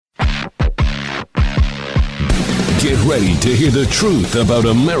Get ready to hear the truth about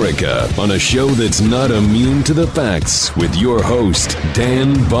America on a show that's not immune to the facts with your host,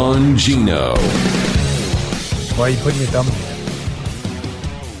 Dan Bongino. Why are you putting your thumb in there?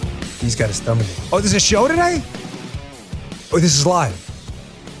 He's got his thumb in there. Oh, there's a show today? Oh, this is live.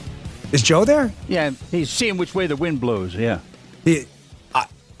 Is Joe there? Yeah, he's seeing which way the wind blows, yeah. We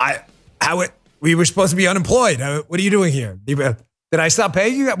were supposed to be unemployed. What are you doing here? Did I stop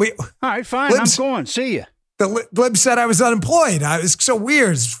paying you? All right, fine, I'm going. See you. The Lib said I was unemployed. It was so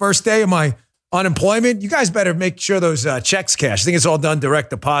weird. It's the first day of my unemployment. You guys better make sure those checks cash. I think it's all done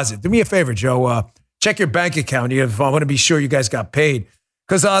direct deposit. Do me a favor, Joe. Check your bank account. I want to be sure you guys got paid.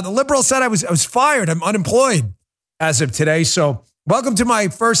 Because the Liberal said I was fired. I'm unemployed as of today. So welcome to my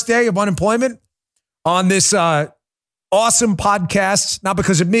first day of unemployment on this awesome podcast. Not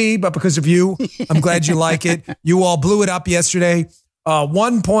because of me, but because of you. I'm glad you like it. You all blew it up yesterday.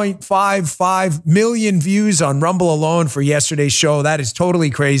 1.55 million views on Rumble alone for yesterday's show. That is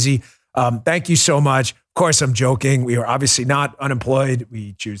totally crazy. Thank you so much. Of course, I'm joking. We are obviously not unemployed.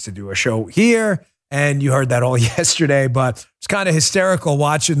 We choose to do a show here. And you heard that all yesterday, but it's kind of hysterical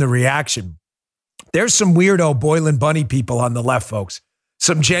watching the reaction. There's some weirdo Boylan Bunny people on the left, folks.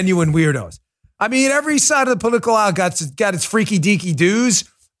 Some genuine weirdos. I mean, every side of the political aisle got its freaky deaky do's,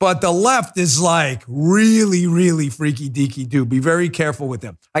 but the left is like really, really freaky deaky do. Be very careful with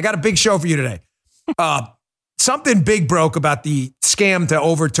them. I got a big show for you today. Something big broke about the scam to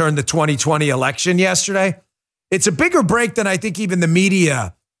overturn the 2020 election yesterday. It's a bigger break than I think even the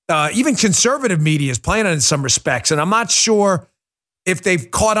media, even conservative media, is playing on in some respects. And I'm not sure if they've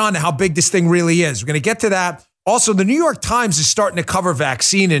caught on to how big this thing really is. We're going to get to that. Also, the New York Times is starting to cover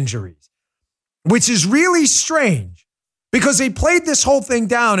vaccine injuries, which is really strange because they played this whole thing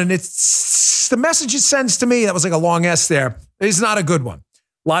down, and it's the message it sends to me. That was like a long S there. It's not a good one.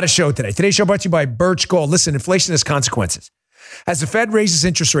 A lot of show today. Today's show brought to you by Birch Gold. Listen, inflation has consequences. As the Fed raises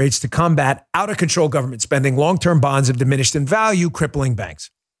interest rates to combat out-of-control government spending, long-term bonds have diminished in value, crippling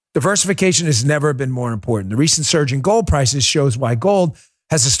banks. Diversification has never been more important. The recent surge in gold prices shows why gold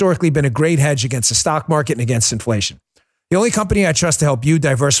has historically been a great hedge against the stock market and against inflation. The only company I trust to help you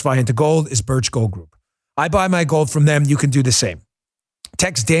diversify into gold is Birch Gold Group. I buy my gold from them. You can do the same.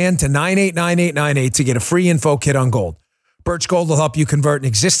 Text Dan to 989898 to get a free info kit on gold. Birch Gold will help you convert an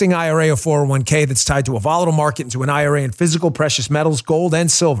existing IRA or 401k that's tied to a volatile market into an IRA in physical precious metals, gold,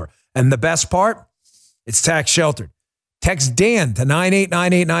 and silver. And the best part? It's tax sheltered. Text Dan to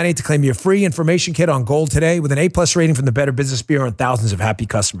 989898 to claim your free information kit on gold today with an A+ rating from the Better Business Bureau and thousands of happy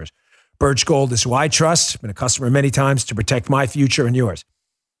customers. Birch Gold is who I trust. Been a customer many times to protect my future and yours.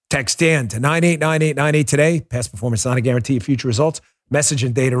 Text Dan to 989898 today. Past performance not a guarantee of future results. Message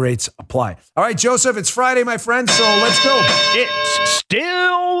and data rates apply. All right, Joseph, it's Friday, my friend, so let's go. It's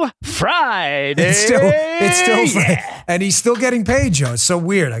still Friday. It's still Friday. And he's still getting paid, Joe. It's so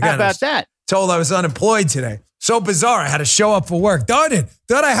weird. How about that? Told I was unemployed today. So bizarre. I had to show up for work. Darn it.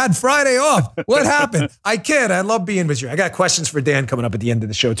 Thought I had Friday off. What happened? I kid. I love being with you. I got questions for Dan coming up at the end of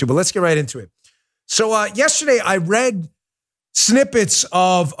the show, too, but let's get right into it. So yesterday, I read snippets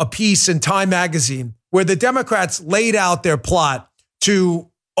of a piece in Time magazine where the Democrats laid out their plot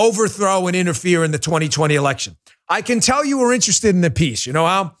to overthrow and interfere in the 2020 election. I can tell you were interested in the piece. You know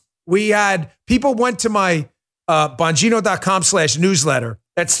how we had people went to my Bongino.com/newsletter.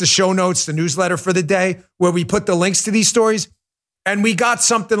 That's the show notes, the newsletter for the day, where we put the links to these stories. And we got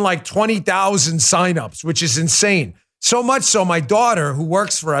something like 20,000 signups, which is insane. So much so my daughter, who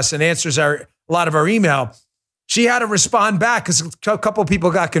works for us and answers a lot of our email, she had to respond back because a couple of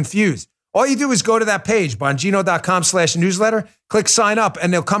people got confused. All you do is go to that page, Bongino.com/newsletter, click sign up,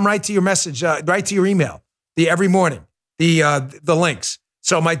 and they'll come right to your message, right to your email every morning, the links.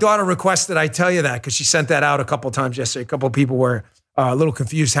 So my daughter requested I tell you that because she sent that out a couple of times yesterday. A couple of people were a little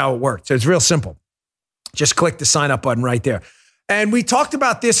confused how it worked. So it's real simple. Just click the sign up button right there. And we talked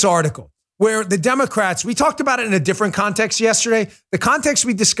about this article where the Democrats, we talked about it in a different context yesterday. The context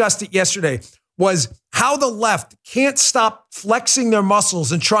we discussed it yesterday was how the left can't stop flexing their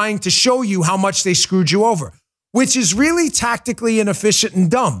muscles and trying to show you how much they screwed you over, which is really tactically inefficient and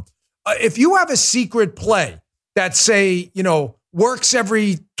dumb. If you have a secret play that, say, works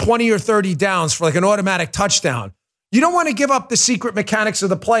every 20 or 30 downs for like an automatic touchdown, you don't want to give up the secret mechanics of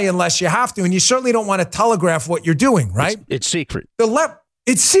the play unless you have to. And you certainly don't want to telegraph what you're doing, right? It's secret.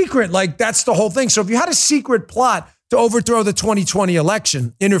 It's secret. Like, that's the whole thing. So if you had a secret plot to overthrow the 2020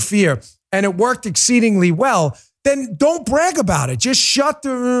 election, interfere, and it worked exceedingly well, then don't brag about it. Just shut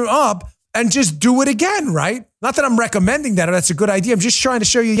up and just do it again, right? Not that I'm recommending that or that's a good idea. I'm just trying to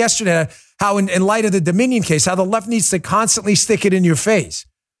show you yesterday how in light of the Dominion case, how the left needs to constantly stick it in your face.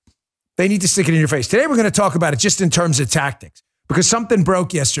 They need to stick it in your face. Today, we're going to talk about it just in terms of tactics because something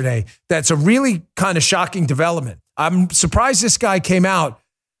broke yesterday that's a really kind of shocking development. I'm surprised this guy came out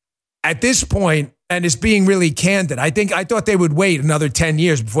at this point and is being really candid. I thought they would wait another 10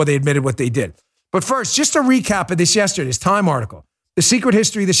 years before they admitted what they did. But first, just a recap of this yesterday's Time article, The Secret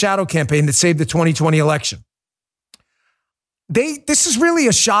History of the Shadow Campaign That Saved the 2020 Election. This is really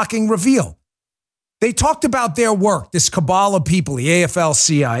a shocking reveal. They talked about their work, this cabal of people, the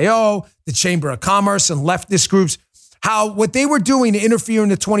AFL-CIO, the Chamber of Commerce, and leftist groups, how what they were doing to interfere in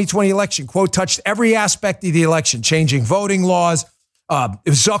the 2020 election, quote, touched every aspect of the election, changing voting laws,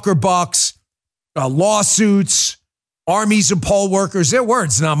 Zuckerbucks, lawsuits, armies of poll workers, their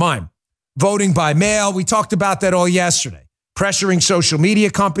words, not mine. Voting by mail, we talked about that all yesterday. Pressuring social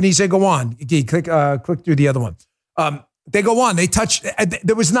media companies, they go on. Click through the other one. They go on. They touched.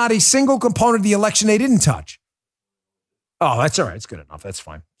 There was not a single component of the election they didn't touch. Oh, that's all right. It's good enough. That's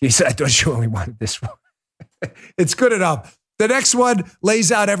fine. He said, I thought you only wanted this one. It's good enough. The next one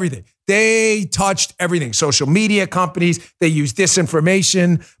lays out everything. They touched everything. Social media companies, they use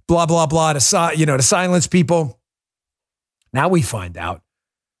disinformation, blah, blah, blah, to silence people. Now we find out,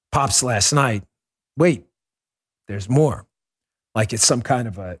 pops last night, wait, there's more. Like it's some kind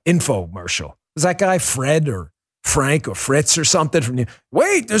of an infomercial. Was that guy Fred or Frank or Fritz or something from you?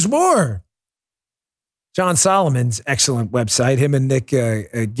 Wait, there's more. John Solomon's excellent website, him and Nick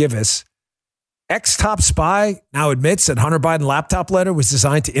Givas. Ex-top spy now admits that Hunter Biden laptop letter was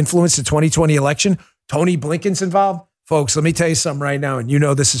designed to influence the 2020 election. Tony Blinken's involved. Folks, let me tell you something right now, and you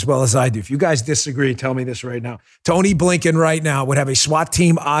know this as well as I do. If you guys disagree, tell me this right now. Tony Blinken right now would have a SWAT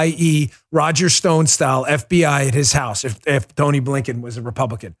team, i.e. Roger Stone style FBI at his house if Tony Blinken was a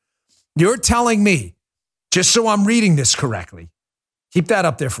Republican. You're telling me, just so I'm reading this correctly, keep that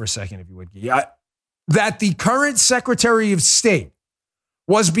up there for a second if you would, that the current Secretary of State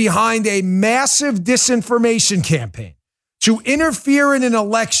was behind a massive disinformation campaign to interfere in an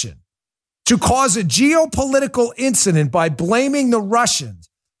election, to cause a geopolitical incident by blaming the Russians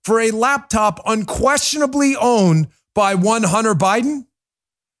for a laptop unquestionably owned by one Hunter Biden?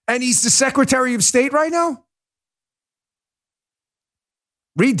 And he's the Secretary of State right now?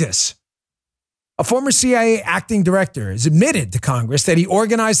 Read this. A former CIA acting director has admitted to Congress that he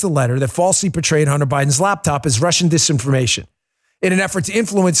organized the letter that falsely portrayed Hunter Biden's laptop as Russian disinformation in an effort to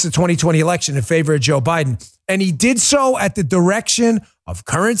influence the 2020 election in favor of Joe Biden. And he did so at the direction of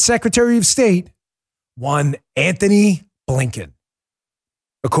current Secretary of State, one Anthony Blinken,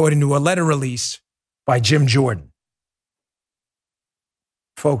 according to a letter release by Jim Jordan.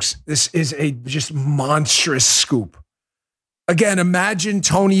 Folks, this is a just monstrous scoop. Again, imagine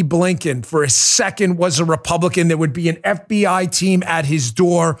Tony Blinken for a second was a Republican. There would be an FBI team at his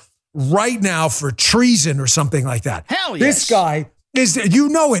door right now for treason or something like that. Hell yes. This guy is,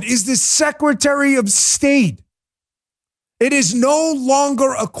 is the Secretary of State. It is no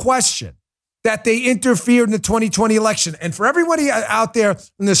longer a question that they interfered in the 2020 election. And for everybody out there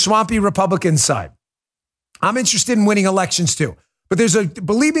on the swampy Republican side, I'm interested in winning elections too. But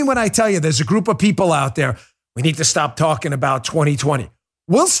believe me when I tell you, there's a group of people out there. We need to stop talking about 2020.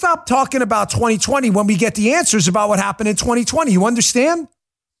 We'll stop talking about 2020 when we get the answers about what happened in 2020. You understand?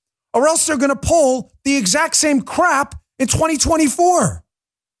 Or else they're going to pull the exact same crap in 2024.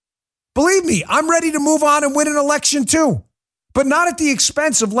 Believe me, I'm ready to move on and win an election too. But not at the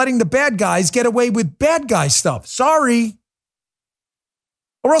expense of letting the bad guys get away with bad guy stuff. Sorry.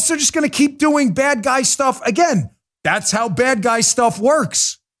 Or else they're just going to keep doing bad guy stuff again. That's how bad guy stuff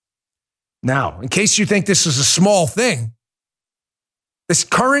works. Now, in case you think this is a small thing, this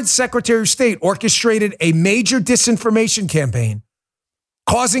current Secretary of State orchestrated a major disinformation campaign,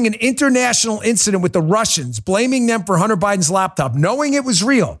 causing an international incident with the Russians, blaming them for Hunter Biden's laptop, knowing it was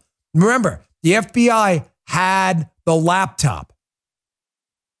real. Remember, the FBI had the laptop.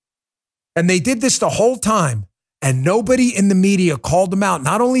 And they did this the whole time, and nobody in the media called them out.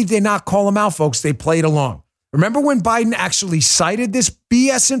 Not only did they not call them out, folks, they played along. Remember when Biden actually cited this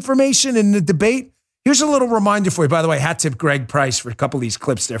BS information in the debate? Here's a little reminder for you. By the way, hat tip Greg Price for a couple of these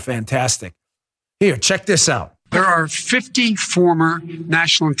clips. They're fantastic. Here, check this out. There are 50 former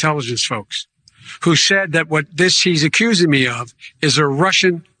national intelligence folks who said that what he's accusing me of is a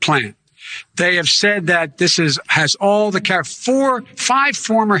Russian plan. They have said that this has all the five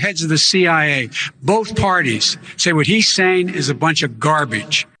former heads of the CIA, both parties say what he's saying is a bunch of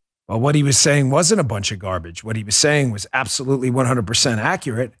garbage. Well, what he was saying wasn't a bunch of garbage. What he was saying was absolutely 100%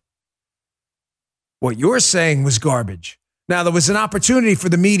 accurate. What you're saying was garbage. Now, there was an opportunity for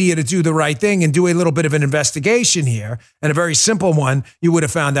the media to do the right thing and do a little bit of an investigation here, and a very simple one. You would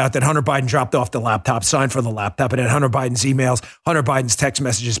have found out that Hunter Biden dropped off the laptop, signed for the laptop, and had Hunter Biden's emails, Hunter Biden's text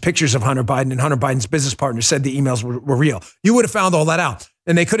messages, pictures of Hunter Biden, and Hunter Biden's business partner said the emails were real. You would have found all that out.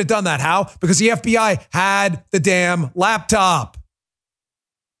 And they could have done that. How? Because the FBI had the damn laptop.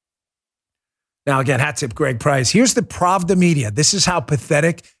 Now, again, hat tip Greg Price. Here's the Pravda media. This is how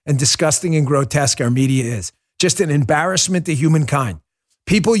pathetic and disgusting and grotesque our media is. Just an embarrassment to humankind.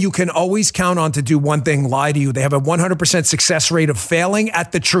 People you can always count on to do one thing, lie to you. They have a 100% success rate of failing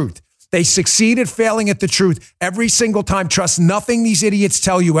at the truth. They succeed at failing at the truth every single time. Trust nothing these idiots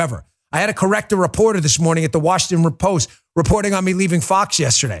tell you ever. I had to correct a reporter this morning at the Washington Post reporting on me leaving Fox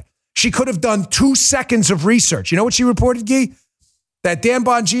yesterday. She could have done 2 seconds of research. You know what she reported, Guy? That Dan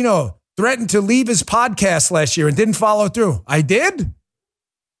Bongino threatened to leave his podcast last year and didn't follow through. I did?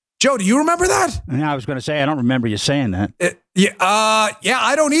 Joe, do you remember that? I was going to say, I don't remember you saying that. Yeah,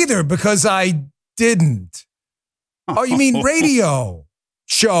 I don't either because I didn't. Oh, you mean radio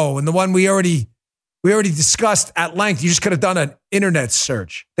show and the one we already discussed at length. You just could have done an internet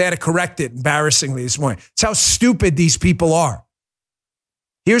search. They had to correct it embarrassingly this morning. It's how stupid these people are.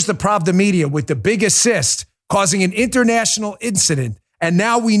 Here's the Pravda media with the big assist causing an international incident. And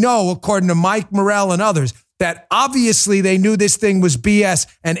now we know, according to Mike Morrell and others, that obviously they knew this thing was BS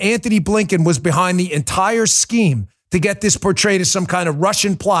and Anthony Blinken was behind the entire scheme to get this portrayed as some kind of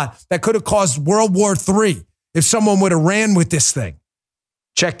Russian plot that could have caused World War III if someone would have ran with this thing.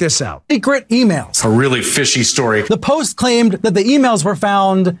 Check this out. Secret emails. A really fishy story. The Post claimed that the emails were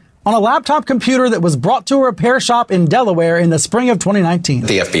found on a laptop computer that was brought to a repair shop in Delaware in the spring of 2019.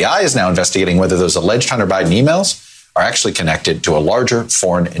 The FBI is now investigating whether those alleged Hunter Biden emails are actually connected to a larger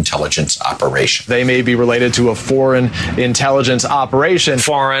foreign intelligence operation. They may be related to a foreign intelligence operation.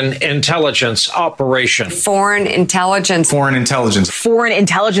 Foreign intelligence operation. Foreign intelligence. Foreign intelligence. Foreign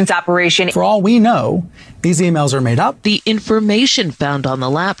intelligence operation. For all we know, these emails are made up. The information found on the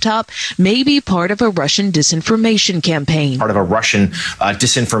laptop may be part of a Russian disinformation campaign. Part of a Russian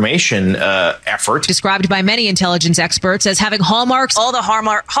disinformation effort. Described by many intelligence experts as having hallmarks. All the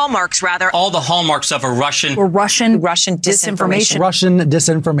hallmarks of a Russian disinformation. Russian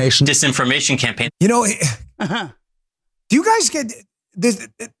disinformation. Disinformation campaign. You know, do you guys get this?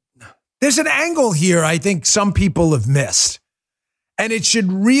 There's an angle here I think some people have missed. And it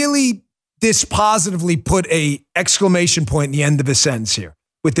should really dispositively put a exclamation point in the end of a sentence here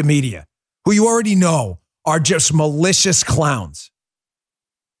with the media, who you already know are just malicious clowns.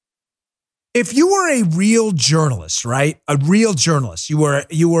 If you were a real journalist, right? A real journalist, you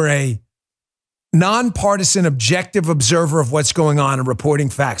were a nonpartisan, objective observer of what's going on and reporting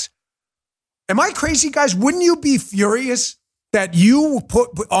facts. Am I crazy, guys? Wouldn't you be furious that you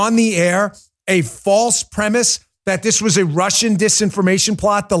put on the air a false premise that this was a Russian disinformation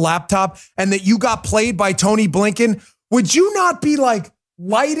plot, the laptop, and that you got played by Tony Blinken? Would you not be like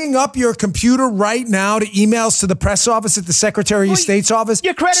lighting up your computer right now to emails to the press office at the Secretary of State's office?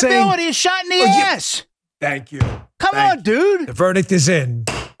 Your credibility is shot in the ass. Thank you. Come on, dude. The verdict is in.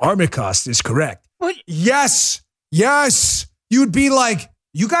 Armacost is correct. What? Yes. You'd be like,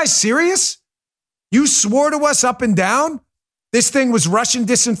 you guys serious? You swore to us up and down this thing was Russian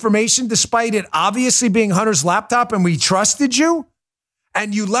disinformation despite it obviously being Hunter's laptop and we trusted you?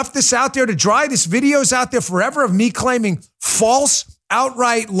 And you left this out there to dry? This video's out there forever of me claiming false,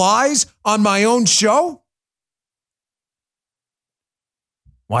 outright lies on my own show?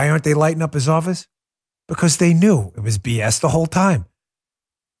 Why aren't they lighting up his office? Because they knew it was BS the whole time.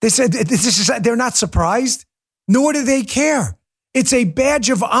 They said they're not surprised, nor do they care. It's a badge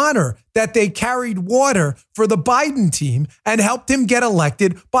of honor that they carried water for the Biden team and helped him get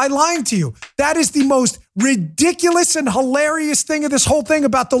elected by lying to you. That is the most ridiculous and hilarious thing of this whole thing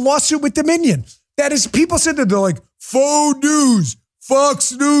about the lawsuit with Dominion. That is, people said that they're like, faux news,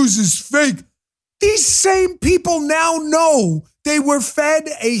 Fox News is fake. These same people now know they were fed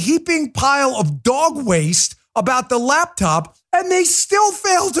a heaping pile of dog waste about the laptop and they still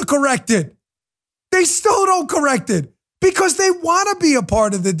fail to correct it. They still don't correct it. Because they want to be a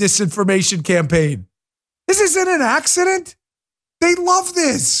part of the disinformation campaign. This isn't an accident. They love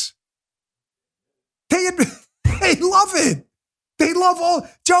this. They love it. They love all.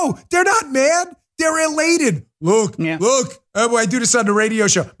 Joe, they're not mad. They're elated. Look. I do this on the radio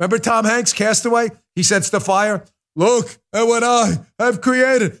show. Remember Tom Hanks, Castaway? He sets the fire. Look at what I have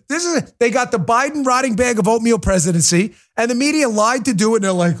created. They got the Biden rotting bag of oatmeal presidency, and the media lied to do it, and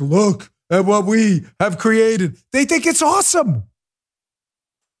they're like, look at what we have created. They think it's awesome.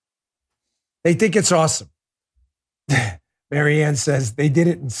 Marianne says they did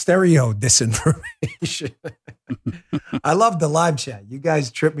it in stereo disinformation. I love the live chat. You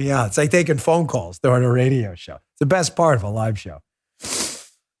guys trip me out. It's like taking phone calls during a radio show. It's the best part of a live show.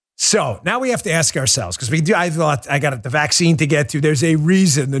 So now we have to ask ourselves, because I got the vaccine to get to. There's a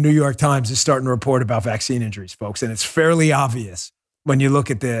reason the New York Times is starting to report about vaccine injuries, folks. And it's fairly obvious when you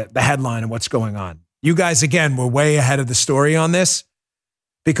look at the headline and what's going on. You guys, again, were way ahead of the story on this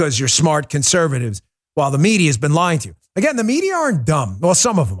because you're smart conservatives, while the media has been lying to you. Again, the media aren't dumb. Well,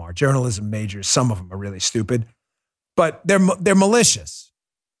 some of them are. Journalism majors, some of them are really stupid. But they're malicious.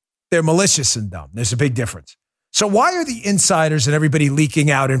 They're malicious and dumb. There's a big difference. So why are the insiders and everybody leaking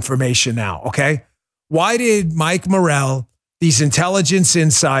out information now, okay? Why did Mike Morell, these intelligence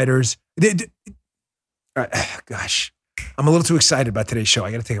insiders, gosh, I'm a little too excited about today's show.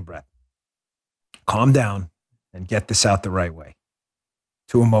 I got to take a breath. Calm down and get this out the right way.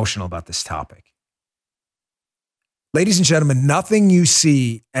 Too emotional about this topic. Ladies and gentlemen, nothing you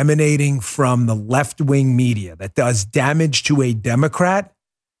see emanating from the left-wing media that does damage to a Democrat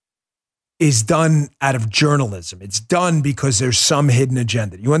is done out of journalism. It's done because there's some hidden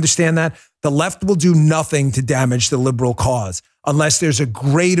agenda. You understand that? The left will do nothing to damage the liberal cause unless there's a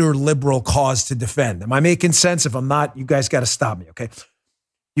greater liberal cause to defend. Am I making sense? If I'm not, you guys got to stop me, okay?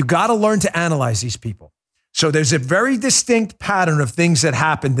 You got to learn to analyze these people. So there's a very distinct pattern of things that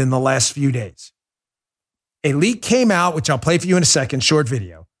happened in the last few days. A leak came out, which I'll play for you in a second, short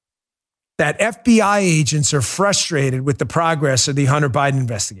video, that FBI agents are frustrated with the progress of the Hunter Biden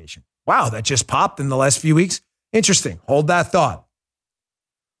investigation. Wow, that just popped in the last few weeks. Interesting. Hold that thought.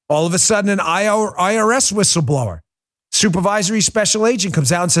 All of a sudden, an IRS whistleblower, supervisory special agent,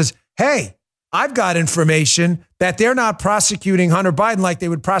 comes out and says, hey, I've got information that they're not prosecuting Hunter Biden like they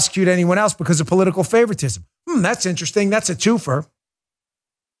would prosecute anyone else because of political favoritism. That's interesting. That's a twofer.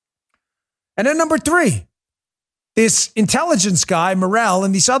 And then number 3, this intelligence guy, Morell,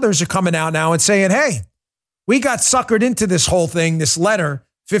 and these others are coming out now and saying, hey, we got suckered into this whole thing, this letter,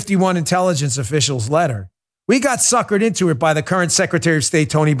 51 intelligence officials letter. We got suckered into it by the current Secretary of State,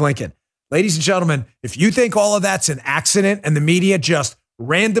 Tony Blinken. Ladies and gentlemen, if you think all of that's an accident and the media just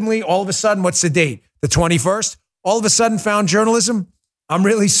randomly, all of a sudden, what's the date? The 21st? All of a sudden found journalism? I'm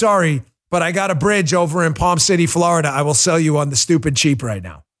really sorry, but I got a bridge over in Palm City, Florida. I will sell you on the stupid cheap right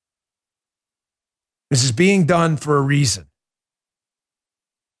now. This is being done for a reason.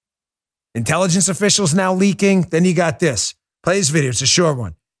 Intelligence officials now leaking. Then you got this. Play this video. It's a short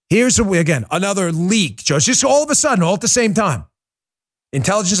one. Here's, again, another leak. Just all of a sudden, all at the same time.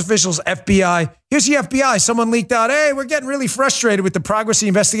 Intelligence officials, FBI. Here's the FBI. Someone leaked out, hey, we're getting really frustrated with the progress of the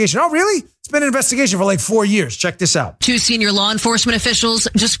investigation. Oh, really? It's been an investigation for like 4 years. Check this out. 2 senior law enforcement officials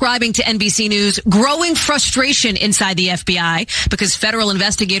describing to NBC News growing frustration inside the FBI because federal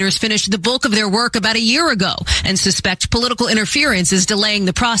investigators finished the bulk of their work about a year ago and suspect political interference is delaying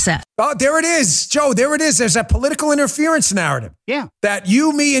the process. Oh, there it is. Joe, there it is. There's that political interference narrative. Yeah. That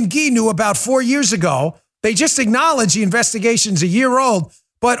you, me, and Guy knew about 4 years ago. They just acknowledge the investigation's a year old,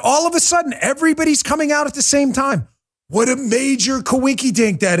 but all of a sudden, everybody's coming out at the same time. What a major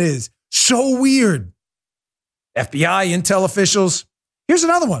coinky-dink that is. So weird. FBI, intel officials. Here's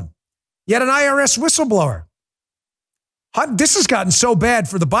another one. Yet an IRS whistleblower. This has gotten so bad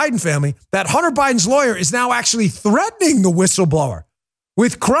for the Biden family that Hunter Biden's lawyer is now actually threatening the whistleblower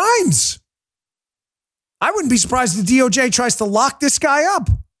with crimes. I wouldn't be surprised if the DOJ tries to lock this guy up.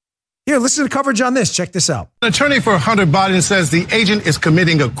 Here, listen to the coverage on this. Check this out. An attorney for Hunter Biden says the agent is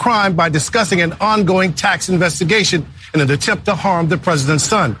committing a crime by discussing an ongoing tax investigation in an attempt to harm the president's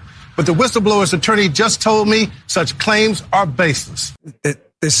son. But the whistleblower's attorney just told me such claims are baseless.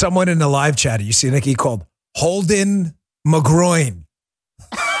 There's someone in the live chat, you see, Nikki, called Holden McGroin.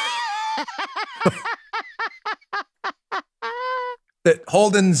 That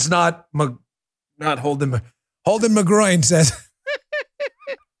Holden's not Holden. Holden McGroin says...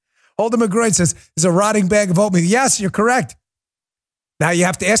 Holden McGroin says, it's a rotting bag of oatmeal. Yes, you're correct. Now you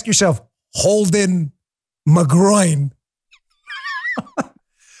have to ask yourself, Holden McGroin.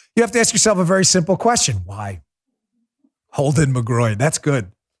 You have to ask yourself a very simple question. Why? Holden McGroin. That's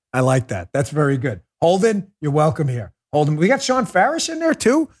good. I like that. That's very good. Holden, you're welcome here. Holden, we got Sean Farish in there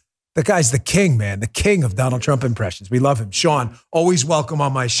too. The guy's the king, man. The king of Donald Trump impressions. We love him. Sean, always welcome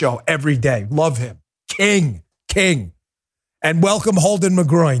on my show every day. Love him. King. And welcome Holden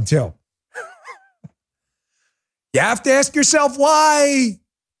McGroin, too. You have to ask yourself why.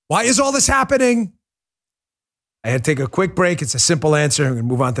 Why is all this happening? I had to take a quick break. It's a simple answer. I'm going to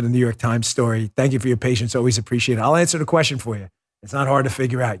move on to the New York Times story. Thank you for your patience. Always appreciate it. I'll answer the question for you. It's not hard to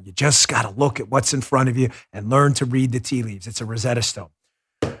figure out. You just got to look at what's in front of you and learn to read the tea leaves. It's a Rosetta Stone.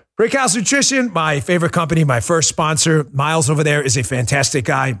 Brickhouse Nutrition, my favorite company, my first sponsor. Miles over there is a fantastic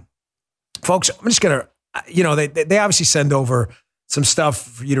guy. Folks, I'm just going to, they obviously send over some stuff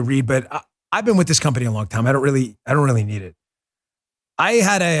for you to read, but I've been with this company a long time. I don't really need it. I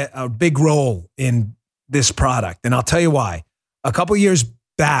had a big role in this product, and I'll tell you why. A couple years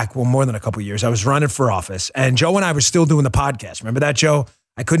back, well, more than a couple years, I was running for office, and Joe and I were still doing the podcast. Remember that, Joe?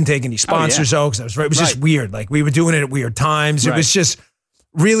 I couldn't take any sponsors, though, because it was just weird. Like, we were doing it at weird times. It was just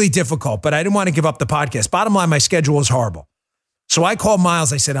really difficult, but I didn't want to give up the podcast. Bottom line, my schedule was horrible. So I called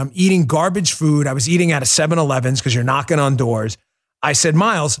Miles. I said, I'm eating garbage food. I was eating out of 7-Elevens because you're knocking on doors. I said,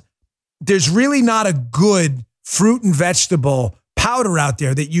 Miles, there's really not a good fruit and vegetable powder out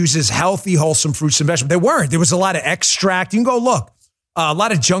there that uses healthy, wholesome fruits and vegetables. There weren't. There was a lot of extract. You can go look. A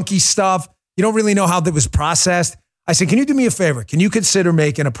lot of junky stuff. You don't really know how that was processed. I said, can you do me a favor? Can you consider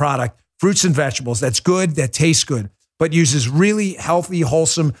making a product, fruits and vegetables, that's good, that tastes good, but uses really healthy,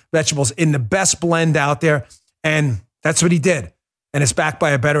 wholesome vegetables in the best blend out there? And that's what he did. And it's backed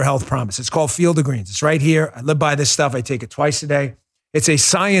by a Better Health Promise. It's called Field of Greens. It's right here. I live by this stuff. I take it twice a day. It's a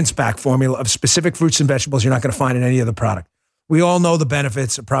science-backed formula of specific fruits and vegetables you're not going to find in any other product. We all know the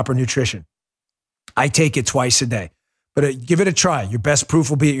benefits of proper nutrition. I take it twice a day. But give it a try. Your best proof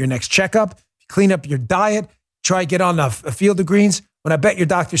will be at your next checkup. Clean up your diet. Try get on a Field of Greens. When I bet your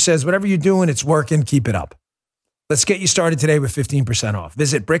doctor says, whatever you're doing, it's working, keep it up. Let's get you started today with 15% off.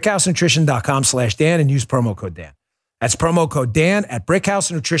 Visit brickhousenutrition.com/Dan and use promo code Dan. That's promo code Dan at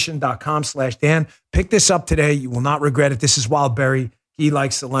brickhousenutrition.com/Dan. Pick this up today. You will not regret it. This is wild berry. He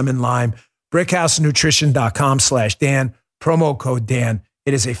likes the lemon lime. brickhousenutrition.com/Dan. Promo code Dan.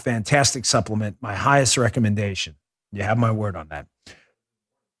 It is a fantastic supplement. My highest recommendation. You have my word on that.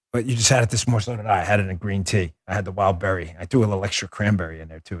 But you just had it this morning, so did I. I had it in green tea. I had the wild berry. I threw a little extra cranberry in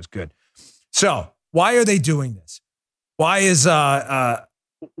there too. It was good. So why are they doing this? Why are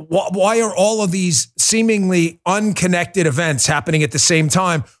all of these seemingly unconnected events happening at the same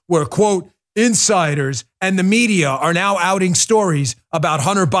time where, quote, insiders and the media are now outing stories about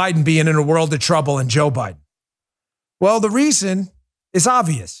Hunter Biden being in a world of trouble and Joe Biden? Well, the reason is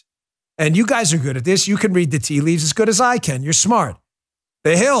obvious. And you guys are good at this. You can read the tea leaves as good as I can. You're smart.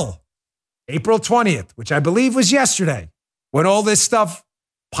 The Hill, April 20th, which I believe was yesterday, when all this stuff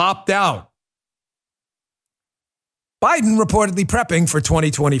popped out. Biden reportedly prepping for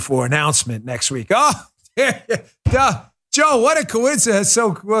 2024 announcement next week. Oh, Joe, what a coincidence.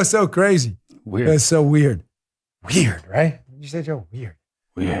 So crazy. Weird. That's so weird. Weird, right? You said, Joe, weird.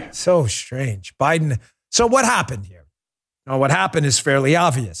 Weird. So strange. Biden. So what happened here? Well, what happened is fairly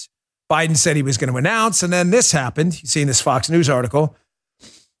obvious. Biden said he was going to announce, and then this happened. You see in this Fox News article.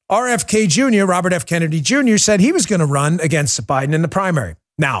 RFK Jr., Robert F. Kennedy Jr., said he was going to run against Biden in the primary.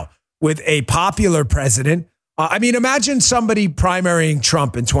 Now, with a popular president, imagine somebody primarying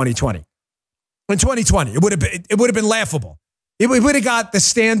Trump in 2020. In 2020, it would have been laughable. It would have got the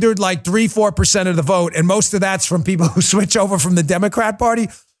standard 3-4% of the vote, and most of that's from people who switch over from the Democrat Party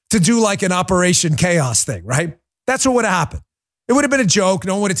to do an Operation Chaos thing, right? That's what would have happened. It would have been a joke.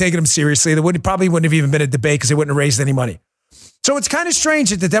 No one would have taken him seriously. There probably wouldn't have even been a debate because they wouldn't have raised any money. So it's kind of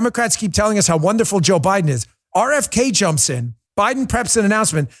strange that the Democrats keep telling us how wonderful Joe Biden is. RFK jumps in, Biden preps an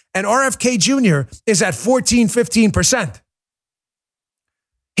announcement, and RFK Jr. is at 14-15%.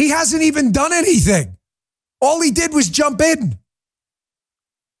 He hasn't even done anything. All he did was jump in.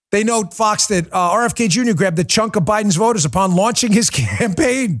 They note, Fox, that RFK Jr. grabbed a chunk of Biden's voters upon launching his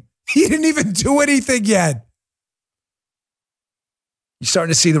campaign. He didn't even do anything yet. You're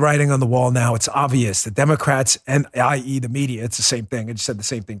starting to see the writing on the wall now. It's obvious. The Democrats, and i.e. the media, it's the same thing. I just said the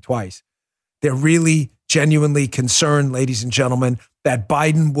same thing twice. They're really genuinely concerned, ladies and gentlemen, that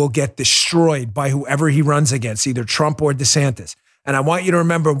Biden will get destroyed by whoever he runs against, either Trump or DeSantis. And I want you to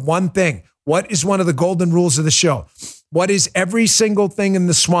remember one thing. What is one of the golden rules of the show? What is every single thing in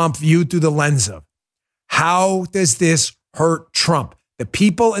the swamp viewed through the lens of? How does this hurt Trump? The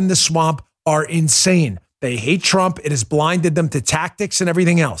people in the swamp are insane. They hate Trump. It has blinded them to tactics and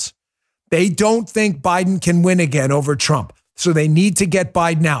everything else. They don't think Biden can win again over Trump. So they need to get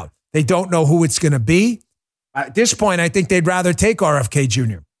Biden out. They don't know who it's going to be. At this point, I think they'd rather take RFK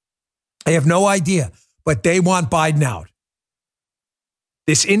Jr. They have no idea, but they want Biden out.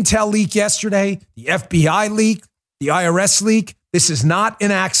 This intel leak yesterday, the FBI leak, the IRS leak, this is not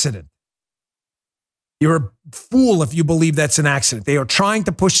an accident. You're a fool if you believe that's an accident. They are trying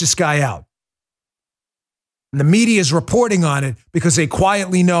to push this guy out. And the media is reporting on it because they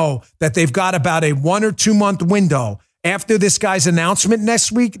quietly know that they've got about a 1 or 2 month window after this guy's announcement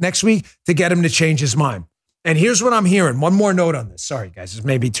next week to get him to change his mind. And here's what I'm hearing. One more note on this. Sorry, guys. This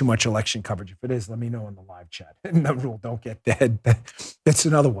may be too much election coverage. If it is, let me know in the live chat. And the rule, don't get dead. That's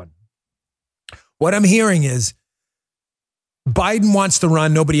another one. What I'm hearing is Biden wants to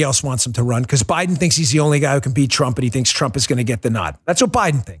run. Nobody else wants him to run because Biden thinks he's the only guy who can beat Trump, and he thinks Trump is going to get the nod. That's what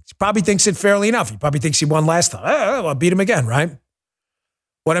Biden thinks. He probably thinks it fairly enough. He probably thinks he won last time. I'll beat him again, right?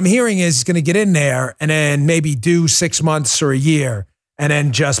 What I'm hearing is he's going to get in there and then maybe do 6 months or a year and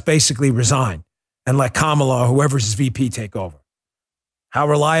then just basically resign and let Kamala or whoever's his VP take over. How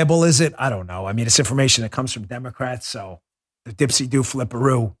reliable is it? I don't know. I mean, it's information that comes from Democrats, so the dipsy-do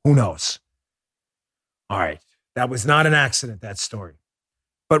flipperoo, who knows? All right. That was not an accident, that story.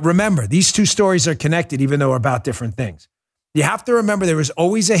 But remember, these two stories are connected, even though they're about different things. You have to remember there is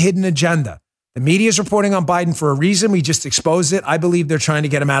always a hidden agenda. The media is reporting on Biden for a reason. We just exposed it. I believe they're trying to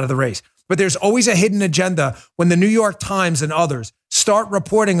get him out of the race. But there's always a hidden agenda when the New York Times and others start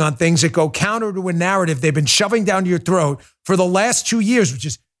reporting on things that go counter to a narrative they've been shoving down your throat for the last 2 years, which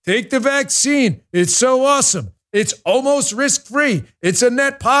is take the vaccine. It's so awesome. It's almost risk-free. It's a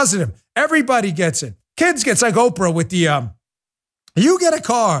net positive. Everybody gets it. Kids gets like Oprah with the, you get a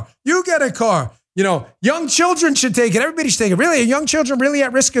car. You get a car. You know, young children should take it. Everybody should take it. Really? Are young children really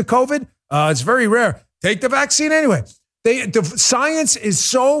at risk of COVID? It's very rare. Take the vaccine anyway. The science is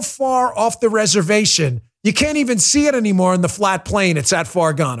so far off the reservation, you can't even see it anymore in the flat plane. It's that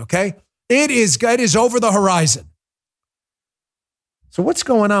far gone, okay? It is over the horizon. So what's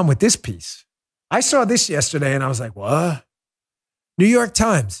going on with this piece? I saw this yesterday and I was like, what? New York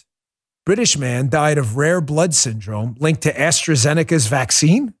Times. British man died of rare blood syndrome linked to AstraZeneca's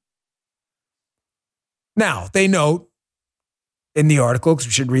vaccine. Now, they note in the article, because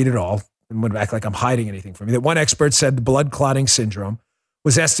we should read it all, and wouldn't act like I'm hiding anything from you, that one expert said the blood clotting syndrome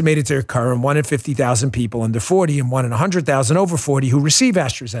was estimated to occur in 1 in 50,000 people under 40 and 1 in 100,000 over 40 who receive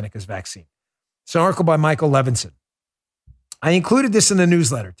AstraZeneca's vaccine. It's an article by Michael Levinson. I included this in the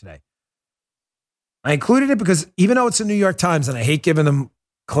newsletter today. I included it because even though it's a New York Times and I hate giving them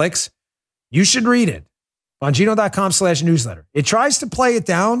clicks, you should read it. Bongino.com/newsletter. It tries to play it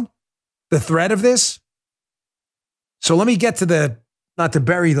down, the thread of this. So let me get to not to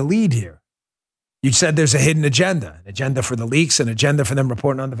bury the lead here. You said there's a hidden agenda, an agenda for the leaks, an agenda for them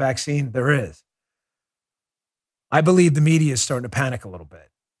reporting on the vaccine. There is. I believe the media is starting to panic a little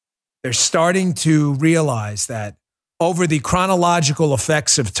bit. They're starting to realize that over the chronological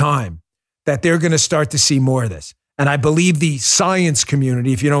effects of time, that they're going to start to see more of this. And I believe the science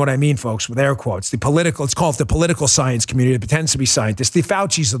community, if you know what I mean, folks, with air quotes, let's call it the political science community that pretends to be scientists, the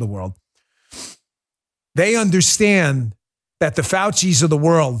Faucis of the world, they understand that the Faucis of the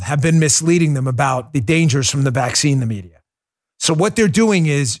world have been misleading them about the dangers from the vaccine, the media. So what they're doing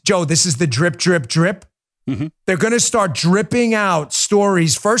is, Joe, this is the drip, drip, drip. Mm-hmm. They're going to start dripping out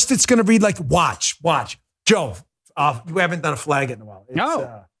stories. First, it's going to read like, watch. Joe, you haven't done a flag it in a while. It's,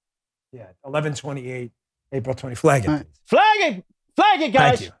 no. 11/28, April 20. Flag it. Right. Flag it,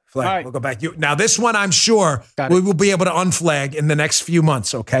 guys. Thank you. Flag. Right. We'll go back. Now, this one, I'm sure we will be able to unflag in the next few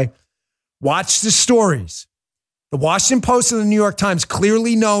months, okay? Watch the stories. The Washington Post and the New York Times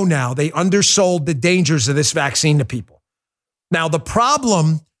clearly know now they undersold the dangers of this vaccine to people. Now, the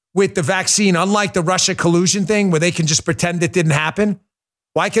problem with the vaccine, unlike the Russia collusion thing where they can just pretend it didn't happen,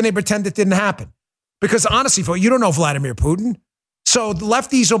 why can they pretend it didn't happen? Because honestly, you don't know Vladimir Putin. So the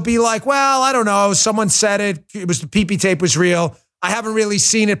lefties will be like, well, I don't know. Someone said it. It was the PP tape was real. I haven't really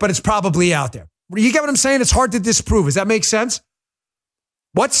seen it, but it's probably out there. You get what I'm saying? It's hard to disprove. Does that make sense?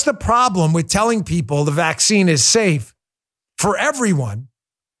 What's the problem with telling people the vaccine is safe for everyone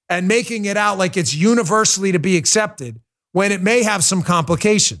and making it out like it's universally to be accepted when it may have some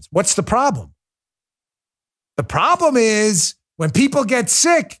complications? What's the problem? The problem is when people get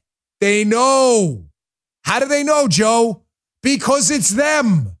sick, they know. How do they know, Joe? Because it's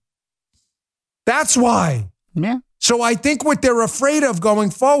them. That's why. Yeah. So I think what they're afraid of going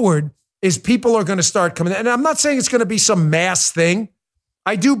forward is people are going to start coming. And I'm not saying it's going to be some mass thing.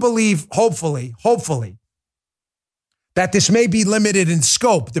 I do believe, hopefully, that this may be limited in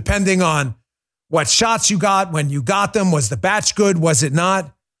scope, depending on what shots you got, when you got them. Was the batch good? Was it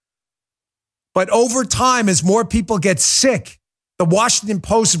not? But over time, as more people get sick, the Washington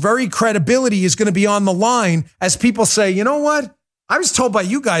Post's very credibility is going to be on the line as people say, you know what? I was told by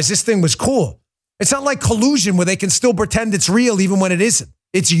you guys this thing was cool. It's not like collusion where they can still pretend it's real even when it isn't.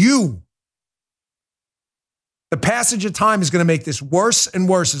 It's you. The passage of time is going to make this worse and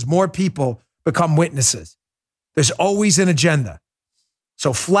worse as more people become witnesses. There's always an agenda.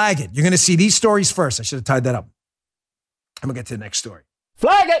 So flag it. You're going to see these stories first. I should have tied that up. I'm going to get to the next story.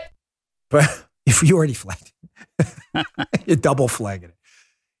 Flag it. But if you already flagged it, you're double flagging it.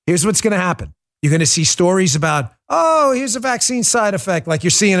 Here's what's going to happen. You're going to see stories about, oh, here's a vaccine side effect like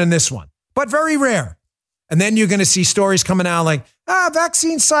you're seeing in this one, but very rare. And then you're going to see stories coming out like,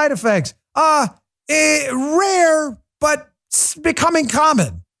 vaccine side effects, rare, but becoming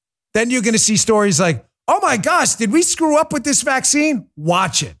common. Then you're going to see stories like, oh my gosh, did we screw up with this vaccine?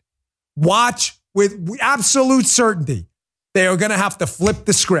 Watch it. Watch with absolute certainty. They are going to have to flip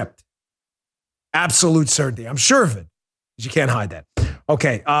the script. Absolute certainty. I'm sure of it, because you can't hide that.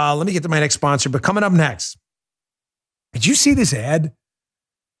 Okay, let me get to my next sponsor. But coming up next, did you see this ad?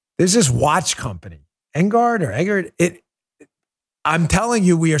 There's this watch company, Engard or Eggard. I'm telling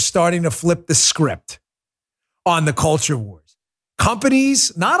you, we are starting to flip the script on the culture wars.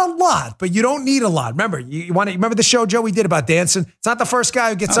 Companies, not a lot, but you don't need a lot. Remember, you remember the show, Joe, we did about dancing? It's not the first guy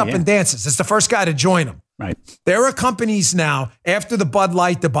who gets up and dances. It's the first guy to join them. Right. There are companies now, after the Bud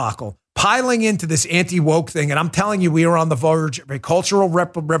Light debacle, piling into this anti-woke thing. And I'm telling you, we are on the verge of a cultural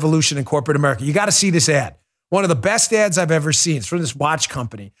revolution in corporate America. You got to see this ad. One of the best ads I've ever seen. It's from this watch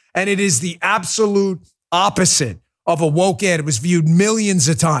company. And it is the absolute opposite of a woke ad. It was viewed millions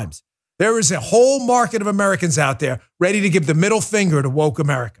of times. There is a whole market of Americans out there ready to give the middle finger to woke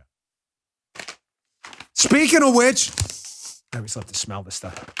America. Speaking of which, I always love to smell this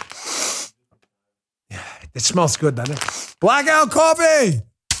stuff. Yeah, it smells good, doesn't it? Blackout Coffee.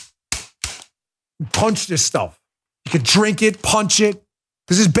 Punch this stuff. You can drink it, punch it.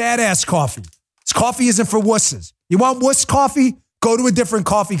 This is badass coffee. This coffee isn't for wusses. You want wuss coffee? Go to a different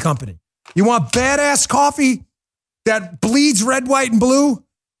coffee company. You want badass coffee that bleeds red, white, and blue?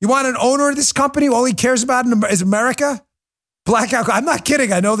 You want an owner of this company? All he cares about is America? Blackout Coffee. I'm not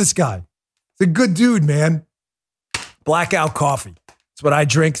kidding. I know this guy. He's a good dude, man. Blackout Coffee. It's what I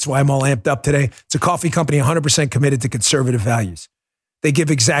drink. It's why I'm all amped up today. It's a coffee company 100% committed to conservative values. They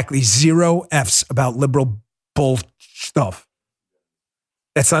give exactly 0 Fs about liberal bull stuff.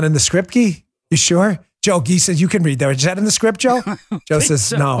 That's not in the script, Guy? You sure? Joe, Guy says you can read that. Is that in the script, Joe? Joe says,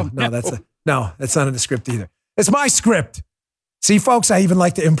 so. No, that's not in the script either. It's my script. See, folks, I even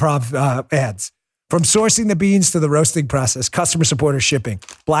like to improv ads. From sourcing the beans to the roasting process, customer support or shipping,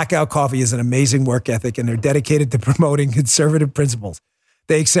 Blackout Coffee is an amazing work ethic, and they're dedicated to promoting conservative principles.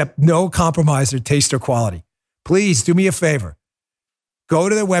 They accept no compromise or taste or quality. Please do me a favor. Go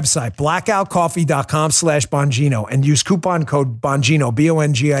to their website, blackoutcoffee.com/Bongino, and use coupon code Bongino,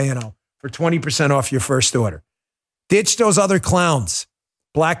 Bongino, for 20% off your first order. Ditch those other clowns.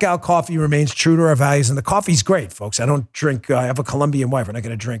 Blackout Coffee remains true to our values, and the coffee's great, folks. I don't drink, I have a Colombian wife. I'm not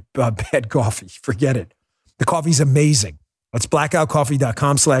going to drink bad coffee. Forget it. The coffee's amazing. That's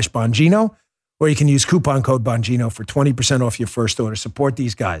blackoutcoffee.com/Bongino, or you can use coupon code Bongino for 20% off your first order. Support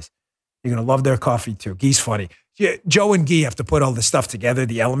these guys. You're going to love their coffee too. Guy's funny. Yeah, Joe and Guy have to put all this stuff together,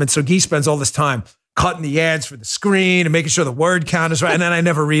 the elements. So Guy spends all this time cutting the ads for the screen and making sure the word count is right. And then I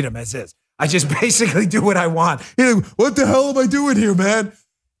never read them as is. I just basically do what I want. You're like, what the hell am I doing here, man?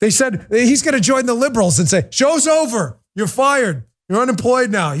 They said he's going to join the liberals and say, show's over. You're fired. You're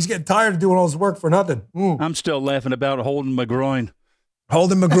unemployed now. He's getting tired of doing all his work for nothing. I'm still laughing about Holden McGroin.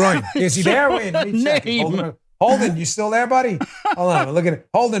 Holden McGroin. Is he there? Wait, let me check. Holden, you still there, buddy? Hold on. Look at it.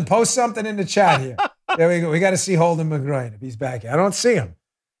 Holden, post something in the chat here. There we go. We got to see Holden McGroin if he's back here. I don't see him.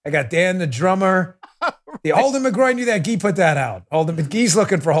 I got Dan, the drummer. The Holden McGroin knew that. Guy put that out. Guy's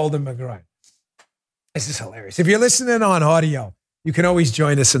looking for Holden McGroin. This is hilarious. If you're listening on audio, you can always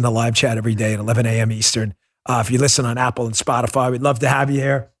join us in the live chat every day at 11 a.m. Eastern. If you listen on Apple and Spotify, we'd love to have you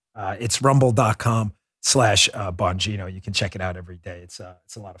here. It's rumble.com/Bongino. You can check it out every day. It's a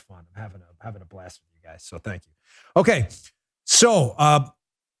lot of fun. I'm having a blast with you guys. So thank you. Okay. So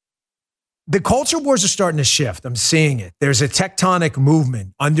the culture wars are starting to shift. I'm seeing it. There's a tectonic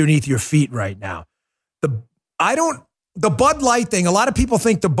movement underneath your feet right now. The Bud Light thing, a lot of people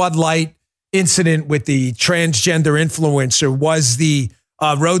think the Bud Light incident with the transgender influencer was the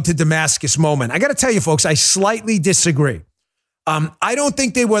road to Damascus moment. I got to tell you, folks, I slightly disagree. I don't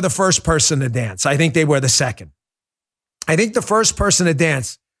think they were the first person to dance. I think they were the second. I think the first person to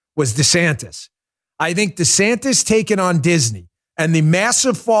dance was DeSantis. I think DeSantis taking on Disney and the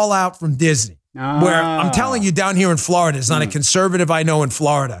massive fallout from Disney, where I'm telling you down here in Florida, there's not a conservative I know in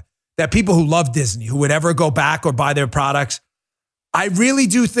Florida, that people who love Disney, who would ever go back or buy their products, I really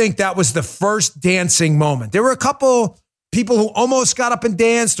do think that was the first dancing moment. There were a couple people who almost got up and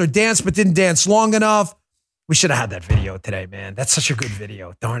danced or danced but didn't dance long enough. We should have had that video today, man. That's such a good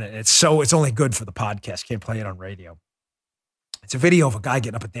video. Darn it. It's only good for the podcast. Can't play it on radio. It's a video of a guy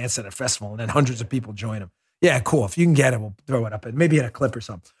getting up and dancing at a festival and then hundreds of people join him. Yeah, cool. If you can get it, we'll throw it up and maybe in a clip or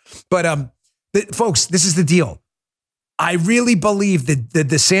something. But folks, this is the deal. I really believe that the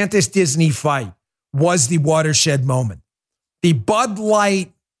DeSantis-Disney fight was the watershed moment. The Bud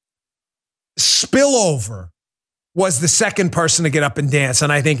Light Spillover was the second person to get up and dance.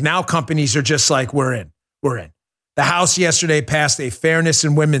 And I think now companies are just like, we're in. The House yesterday passed a fairness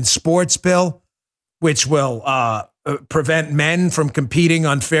in women's sports bill, which will prevent men from competing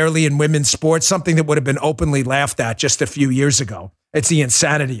unfairly in women's sports, something that would have been openly laughed at just a few years ago. It's the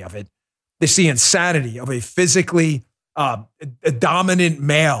insanity of it. It's the insanity of a physically a dominant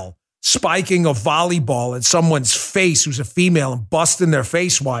male spiking a volleyball in someone's face who's a female and busting their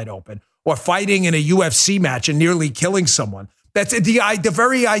face wide open, or fighting in a UFC match and nearly killing someone. That's the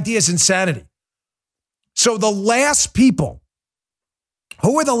very idea is insanity. So the last people,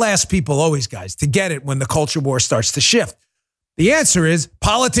 who are the last people always, guys, to get it when the culture war starts to shift? The answer is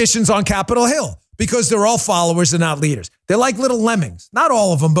politicians on Capitol Hill, because they're all followers and not leaders. They're like little lemmings. Not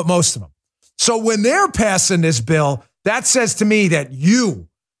all of them, but most of them. So when they're passing this bill, that says to me that you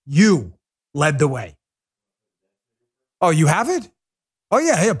led the way. Oh, you have it? Oh,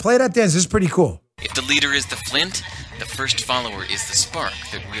 yeah. Here, play that dance. This is pretty cool. If the leader is the flint, the first follower is the spark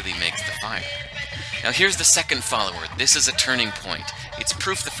that really makes the fire. Now here's the second follower. This is a turning point. It's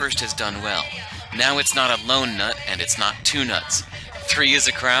proof the first has done well. Now it's not a lone nut, and it's not two nuts. 3 is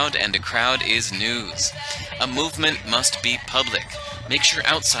a crowd, and a crowd is news. A movement must be public. Make sure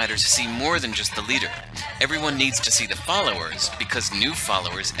outsiders see more than just the leader. Everyone needs to see the followers, because new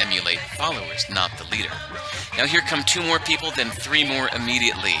followers emulate followers, not the leader. Now here come 2 more people, then 3 more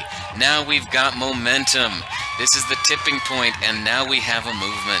immediately. Now we've got momentum. This is the tipping point, and now we have a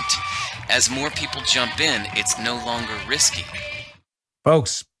movement. As more people jump in, it's no longer risky.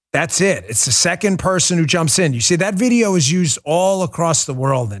 Folks, that's it. It's the second person who jumps in. You see, that video is used all across the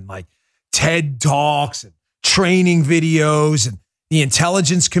world in like TED Talks and training videos, and the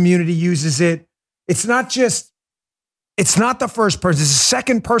intelligence community uses it. It's not the first person. It's the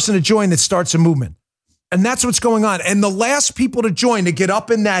second person to join that starts a movement. And that's what's going on. And the last people to join to get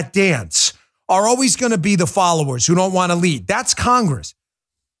up in that dance are always going to be the followers who don't want to lead. That's Congress.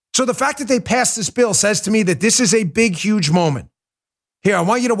 So the fact that they passed this bill says to me that this is a big, huge moment. Here, I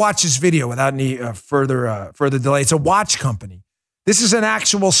want you to watch this video without any further delay. It's a watch company. This is an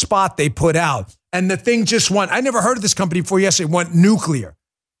actual spot they put out. And the thing just went, I never heard of this company before yesterday, went nuclear.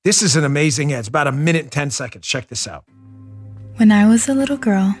 This is an amazing ad. It's about 1 minute and 10 seconds. Check this out. When I was a little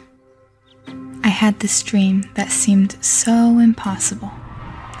girl, I had this dream that seemed so impossible.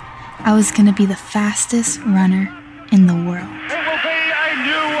 I was going to be the fastest runner in the world. It will be a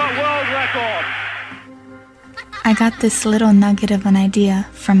new world record. I got this little nugget of an idea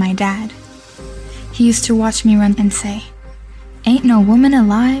from my dad. He used to watch me run and say, "Ain't no woman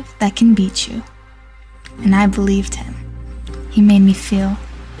alive that can beat you." And I believed him. He made me feel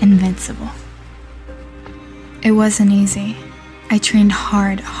invincible. It wasn't easy. I trained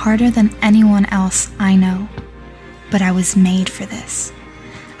hard, harder than anyone else I know. But I was made for this.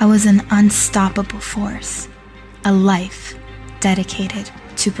 I was an unstoppable force, a life dedicated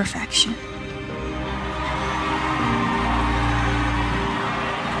to perfection.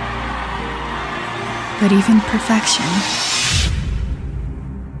 But even perfection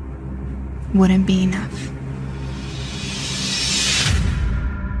wouldn't be enough.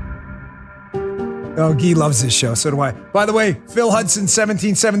 Oh, Guy loves this show. So do I. By the way, Phil Hudson,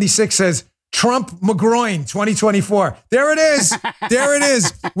 1776 says, Trump McGroin 2024. There it is. There it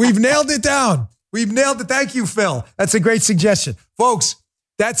is. We've nailed it down. We've nailed it. Thank you, Phil. That's a great suggestion. Folks,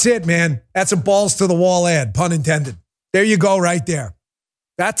 that's it, man. That's a balls to the wall ad, pun intended. There you go right there.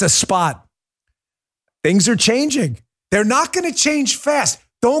 That's a spot. Things are changing. They're not going to change fast.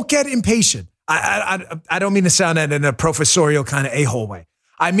 Don't get impatient. I don't mean to sound that in a professorial kind of a-hole way.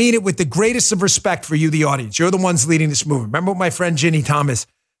 I mean it with the greatest of respect for you, the audience. You're the ones leading this movement. Remember what my friend Ginny Thomas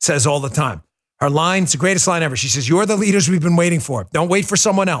says all the time. Her line, it's the greatest line ever. She says, "You're the leaders we've been waiting for. Don't wait for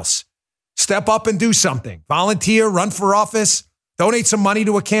someone else. Step up and do something. Volunteer, run for office, donate some money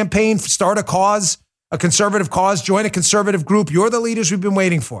to a campaign, start a cause, a conservative cause, join a conservative group. You're the leaders we've been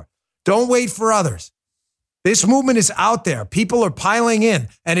waiting for. Don't wait for others. This movement is out there. People are piling in,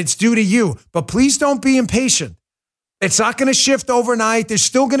 and it's due to you. But please don't be impatient. It's not going to shift overnight. There's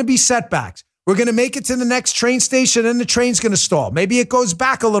still going to be setbacks. We're going to make it to the next train station, and the train's going to stall. Maybe it goes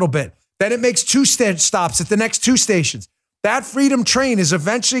back a little bit. Then it makes 2 stops at the next 2 stations. That freedom train is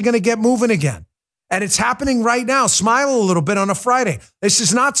eventually going to get moving again. And it's happening right now. Smile a little bit on a Friday. This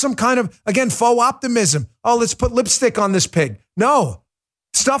is not some kind of, again, faux optimism. Oh, let's put lipstick on this pig. No.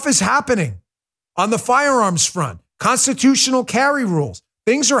 Stuff is happening on the firearms front. Constitutional carry rules.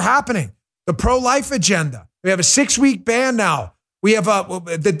 Things are happening. The pro-life agenda. We have a 6-week ban now. We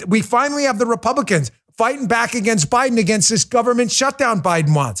finally have the Republicans fighting back against Biden against this government shutdown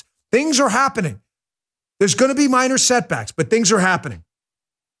Biden wants. Things are happening. There's going to be minor setbacks, but things are happening.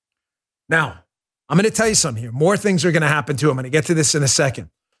 Now, I'm going to tell you something here. More things are going to happen too. I'm going to get to this in a second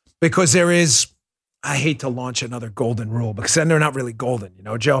because there is, I hate to launch another golden rule because then they're not really golden. You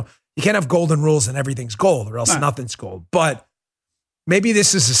know, Joe, you can't have golden rules and everything's gold or else nothing's gold. But maybe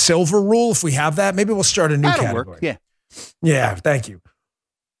this is a silver rule. If we have that, maybe we'll start a new category. Work. Yeah. Yeah. Thank you.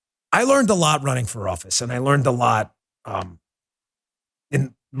 I learned a lot running for office and I learned a lot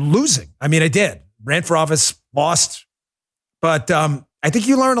in losing. I mean, I did. Ran for office, lost. But I think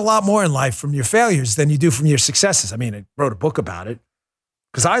you learn a lot more in life from your failures than you do from your successes. I mean, I wrote a book about it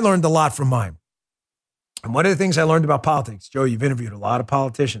because I learned a lot from mine. And one of the things I learned about politics, Joe, you've interviewed a lot of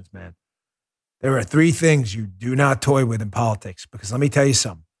politicians, man. There are 3 things you do not toy with in politics because let me tell you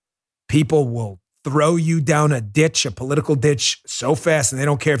something. People will throw you down a ditch, a political ditch, so fast, and they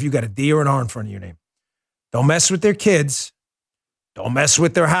don't care if you got a D or an R in front of your name. Don't mess with their kids. Don't mess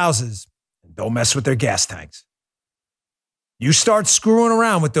with their houses. And don't mess with their gas tanks. You start screwing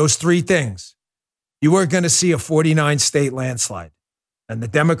around with those 3 things, you are going to see a 49-state landslide. And the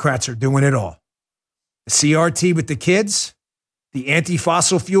Democrats are doing it all. The CRT with the kids, the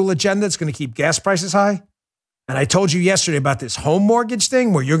anti-fossil fuel agenda that's going to keep gas prices high. And I told you yesterday about this home mortgage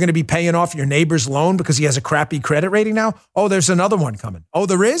thing where you're going to be paying off your neighbor's loan because he has a crappy credit rating now. Oh, there's another one coming. Oh,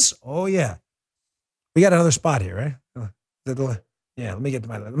 there is? Oh, yeah. We got another spot here, right? Yeah, let me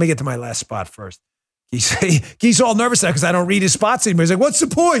get to my last spot first. He's all nervous now because I don't read his spots anymore. He's like, what's the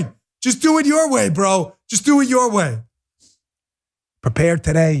point? Just do it your way, bro. Just do it your way. Prepare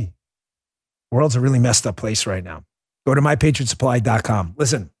today. The world's a really messed up place right now. Go to mypatriotsupply.com.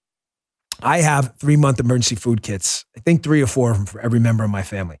 Listen, I have 3-month emergency food kits. I think 3 or 4 of them for every member of my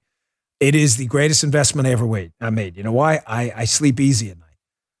family. It is the greatest investment I ever made. You know why? I sleep easy at night.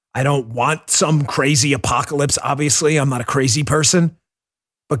 I don't want some crazy apocalypse. Obviously, I'm not a crazy person.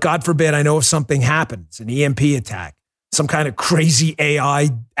 But God forbid, I know if something happens, an EMP attack, some kind of crazy AI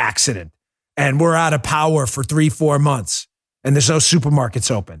accident, and we're out of power for 3-4 months, and there's no supermarkets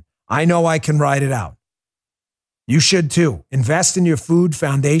open. I know I can ride it out. You should too. Invest in your food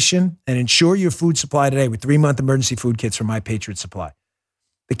foundation and ensure your food supply today with 3-month emergency food kits from My Patriot Supply.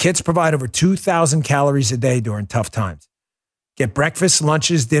 The kits provide over 2,000 calories a day during tough times. Get breakfast,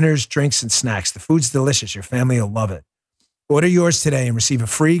 lunches, dinners, drinks, and snacks. The food's delicious. Your family will love it. Order yours today and receive a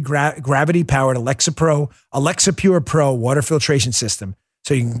free gravity-powered Alexa Pure Pro water filtration system.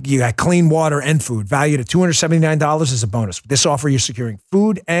 So you got clean water and food valued at $279 as a bonus. With this offer, you're securing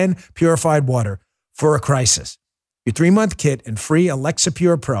food and purified water for a crisis. Your 3-month kit and free Alexa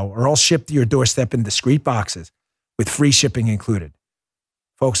Pure Pro are all shipped to your doorstep in discreet boxes with free shipping included.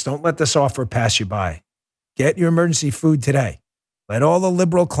 Folks, don't let this offer pass you by. Get your emergency food today. Let all the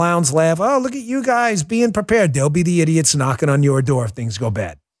liberal clowns laugh. Oh, look at you guys being prepared. They'll be the idiots knocking on your door if things go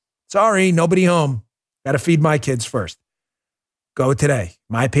bad. Sorry, nobody home. Got to feed my kids first. Go today.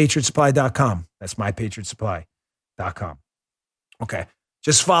 MyPatriotSupply.com. That's MyPatriotSupply.com. Okay,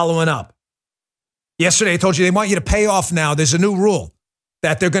 just following up. Yesterday, I told you they want you to pay off now. There's a new rule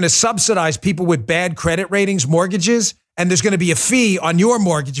that they're going to subsidize people with bad credit ratings, mortgages, and there's going to be a fee on your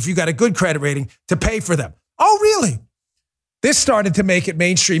mortgage if you got a good credit rating to pay for them. Oh, really? This started to make it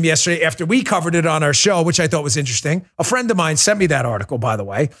mainstream yesterday after we covered it on our show, which I thought was interesting. A friend of mine sent me that article, by the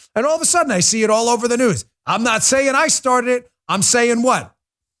way, and all of a sudden I see it all over the news. I'm not saying I started it. I'm saying what?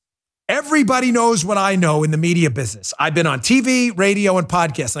 Everybody knows what I know in the media business. I've been on TV, radio, and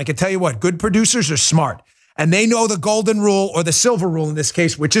podcasts, and I can tell you what, good producers are smart, and they know the golden rule or the silver rule in this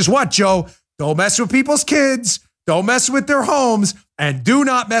case, which is what, Joe? Don't mess with people's kids, don't mess with their homes, and do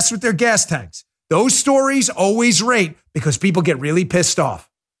not mess with their gas tanks. Those stories always rate because people get really pissed off.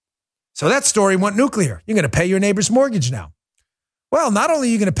 So that story went nuclear. You're going to pay your neighbor's mortgage now. Well, not only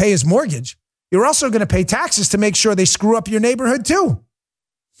are you going to pay his mortgage, you're also going to pay taxes to make sure they screw up your neighborhood too.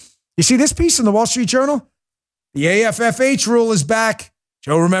 You see this piece in the Wall Street Journal? The AFFH rule is back.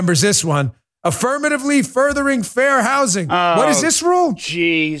 Joe remembers this one. Affirmatively furthering fair housing. What is this rule?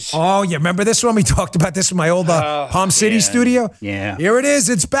 Jeez. Oh, you remember this one? We talked about this in my old Palm City studio. Yeah. Here it is.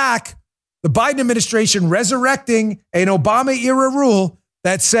 It's back. The Biden administration resurrecting an Obama-era rule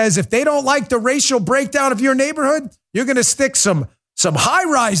that says if they don't like the racial breakdown of your neighborhood, you're going to stick some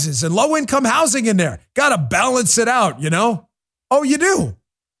high-rises and low-income housing in there. Got to balance it out, you know? Oh, you do?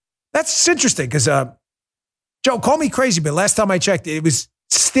 That's interesting because, Joe, call me crazy, but last time I checked, it was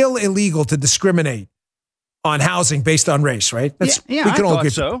still illegal to discriminate on housing based on race, right? That's, yeah, I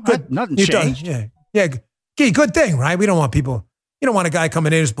thought so. Nothing changed. Yeah. Good thing, right? We don't want people... You don't want a guy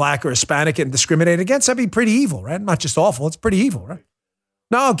coming in who's black or Hispanic and discriminated against. That'd be pretty evil, right? Not just awful. It's pretty evil, right?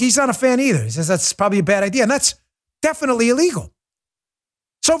 No, he's not a fan either. He says that's probably a bad idea. And that's definitely illegal.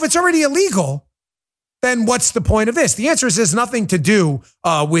 So if it's already illegal, then what's the point of this? The answer is it has nothing to do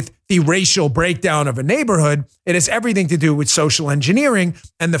with the racial breakdown of a neighborhood. It has everything to do with social engineering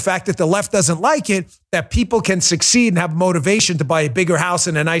and the fact that the left doesn't like it, that people can succeed and have motivation to buy a bigger house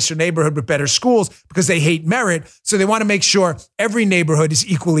in a nicer neighborhood with better schools because they hate merit. So they want to make sure every neighborhood is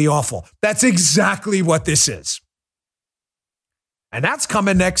equally awful. That's exactly what this is. And that's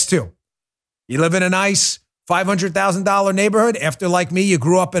coming next too. You live in a nice $500,000 neighborhood. After, like me, you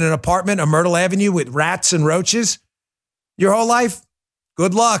grew up in an apartment on Myrtle Avenue with rats and roaches your whole life.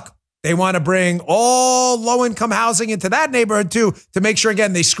 Good luck. They want to bring all low-income housing into that neighborhood too to make sure,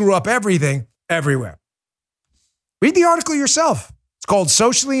 again, they screw up everything everywhere. Read the article yourself. It's called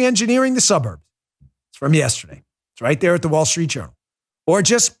Socially Engineering the Suburbs. It's from yesterday. It's right there at the Wall Street Journal. Or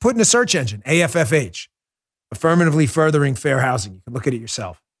just put in a search engine, AFFH, Affirmatively Furthering Fair Housing. You can look at it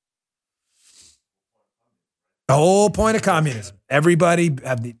yourself. The whole point of communism. Everybody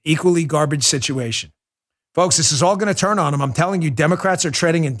have the equally garbage situation. Folks, this is all going to turn on them. I'm telling you, Democrats are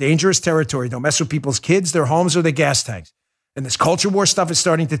treading in dangerous territory. Don't mess with people's kids, their homes, or their gas tanks. And this culture war stuff is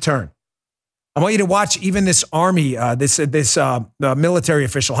starting to turn. I want you to watch even this army, this military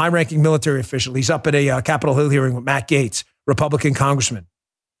official, high-ranking military official. He's up at a Capitol Hill hearing with Matt Gaetz, Republican congressman.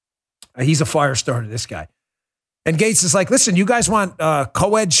 He's a fire starter, this guy. And Gaetz is like, listen, you guys want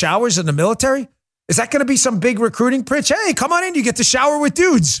co-ed showers in the military? Is that going to be some big recruiting pitch? Hey, come on in. You get to shower with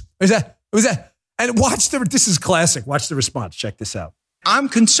dudes. Was that? And this is classic. Watch the response. Check this out. I'm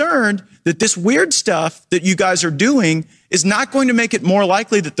concerned that this weird stuff that you guys are doing is not going to make it more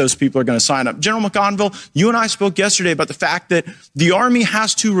likely that those people are going to sign up. General McConville, you and I spoke yesterday about the fact that the Army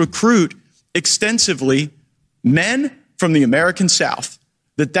has to recruit extensively men from the American South,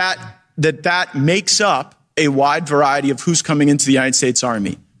 that makes up a wide variety of who's coming into the United States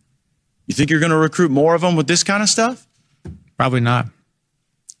Army. You think you're going to recruit more of them with this kind of stuff? Probably not.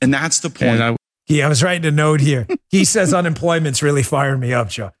 And that's the point. I was writing a note here. He says unemployment's really firing me up,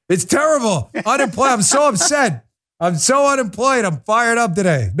 Joe. It's terrible. Unemployed. I'm so upset. I'm so unemployed. I'm fired up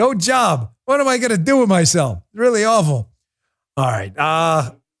today. No job. What am I going to do with myself? It's really awful. All right.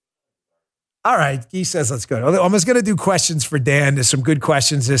 All right. He says, let's go. I was going to do questions for Dan. There's some good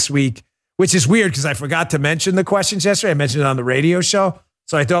questions this week, which is weird because I forgot to mention the questions yesterday. I mentioned it on the radio show.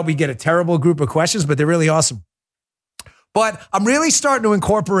 So I thought we'd get a terrible group of questions, but they're really awesome. But I'm really starting to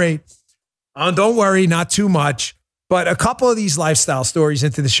incorporate, don't worry, not too much, but a couple of these lifestyle stories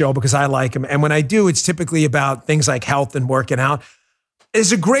into the show because I like them. And when I do, it's typically about things like health and working out.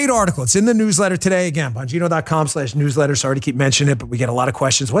 It's a great article. It's in the newsletter today. Again, Bongino.com/newsletter. Sorry to keep mentioning it, but we get a lot of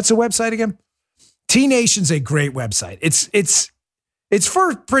questions. What's the website again? T-Nation's a great website. It's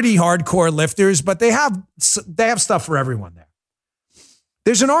for pretty hardcore lifters, but they have stuff for everyone there.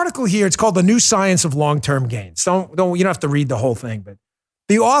 There's an article here. It's called The New Science of Long-Term Gains. You don't have to read the whole thing, but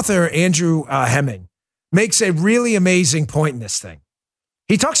the author, Andrew Hemming, makes a really amazing point in this thing.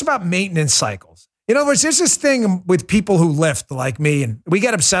 He talks about maintenance cycles. In other words, there's this thing with people who lift like me, and we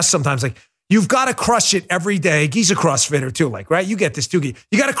get obsessed sometimes. Like, you've got to crush it every day. He's a CrossFitter too, right? You get this too, Guy.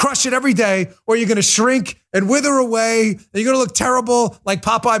 You got to crush it every day, or you're going to shrink and wither away, and you're going to look terrible like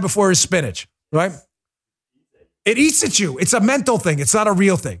Popeye before his spinach, right? It eats at you. It's a mental thing. It's not a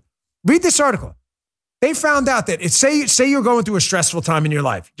real thing. Read this article. They found out that say you're going through a stressful time in your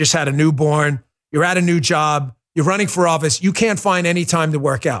life. You just had a newborn. You're at a new job. You're running for office. You can't find any time to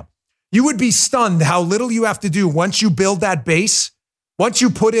work out. You would be stunned how little you have to do once you build that base. Once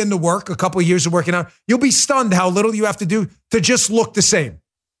you put in the work, a couple of years of working out, you'll be stunned how little you have to do to just look the same.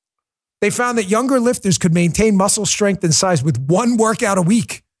 They found that younger lifters could maintain muscle strength and size with one workout a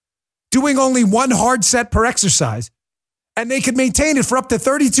week, doing only one hard set per exercise, and they could maintain it for up to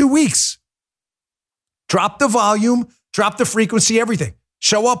 32 weeks. Drop the volume, drop the frequency, everything.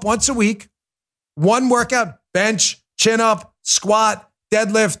 Show up once a week, one workout, bench, chin up, squat,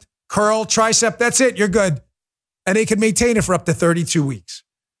 deadlift, curl, tricep. That's it. You're good. And they could maintain it for up to 32 weeks.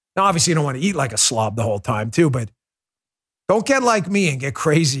 Now, obviously, you don't want to eat like a slob the whole time too, but don't get like me and get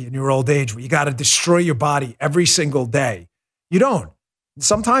crazy in your old age where you got to destroy your body every single day. You don't.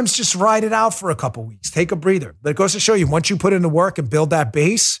 Sometimes just ride it out for a couple weeks. Take a breather. But it goes to show you, once you put in the work and build that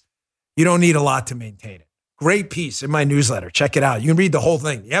base, you don't need a lot to maintain it. Great piece in my newsletter. Check it out. You can read the whole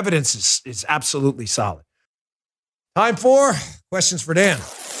thing. The evidence is absolutely solid. Time for questions for Dan.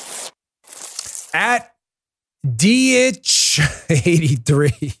 At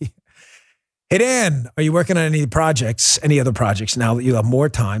DH83. Hey, Dan, are you working on any other projects now that you have more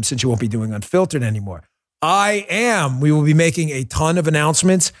time since you won't be doing Unfiltered anymore? I am. We will be making a ton of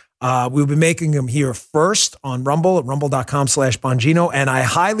announcements. We'll be making them here first on Rumble at rumble.com/Bongino. And I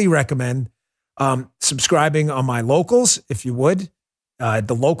highly recommend subscribing on my Locals, if you would.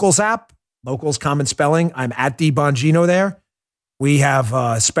 The Locals app. Locals Common Spelling. I'm at D Bongino there. We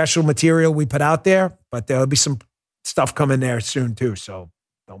have special material we put out there, but there'll be some stuff coming there soon too, so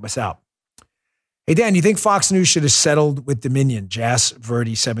don't miss out. Hey, Dan, you think Fox News should have settled with Dominion, Jas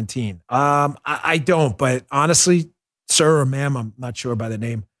Verdi 17? I don't, but honestly, sir or ma'am, I'm not sure by the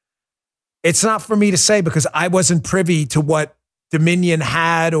name. It's not for me to say because I wasn't privy to what Dominion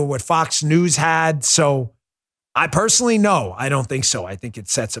had or what Fox News had. So I personally, no, I don't think so. I think it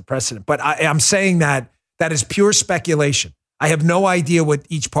sets a precedent. But I'm saying that is pure speculation. I have no idea what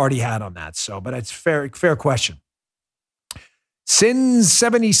each party had on that. So, but it's fair question. Sin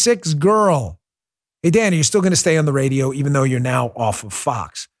 76 girl. Hey, Dan, are you still going to stay on the radio even though you're now off of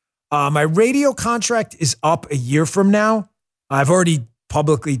Fox? My radio contract is up a year from now. I've already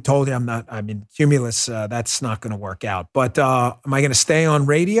publicly told you Cumulus, that's not going to work out. But am I going to stay on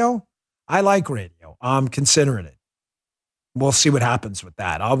radio? I like radio. I'm considering it. We'll see what happens with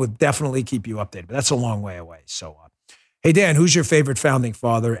that. I would definitely keep you updated, but that's a long way away. So, hey, Dan, who's your favorite founding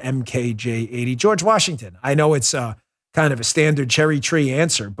father? MKJ80. George Washington. I know it's kind of a standard cherry tree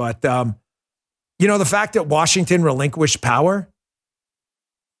answer, but the fact that Washington relinquished power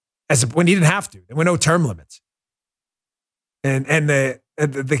when he didn't have to, there were no term limits. And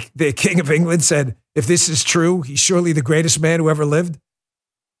the King of England said, if this is true, he's surely the greatest man who ever lived.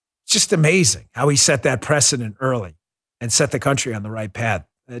 It's just amazing how he set that precedent early and set the country on the right path.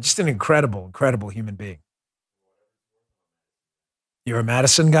 Just an incredible, incredible human being. You're a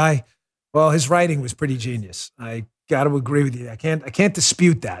Madison guy? Well, his writing was pretty genius. I got to agree with you. I can't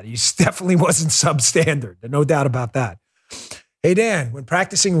dispute that. He definitely wasn't substandard. There's no doubt about that. Hey, Dan, when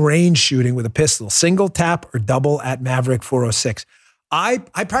practicing range shooting with a pistol, single tap or double at Maverick 406? I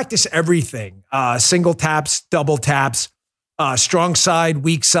practice everything. Single taps, double taps, strong side,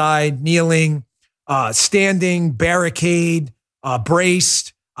 weak side, kneeling, standing, barricade,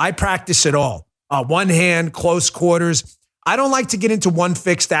 braced. I practice it all. One hand, close quarters. I don't like to get into one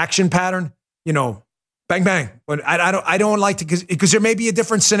fixed action pattern, bang, bang. But I don't like to, because there may be a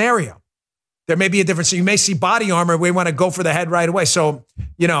different scenario. There may be a difference. So you may see body armor. We want to go for the head right away. So,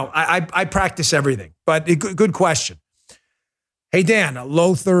 I practice everything. But good question. Hey, Dan,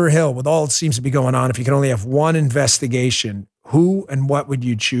 Lothar Hill, with all it seems to be going on, if you can only have one investigation, who and what would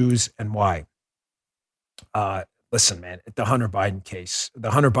you choose and why? Listen, man, the Hunter Biden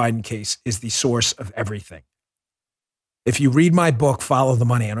case is the source of everything. If you read my book, Follow the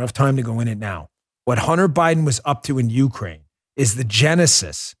Money, I don't have time to go in it now. What Hunter Biden was up to in Ukraine is the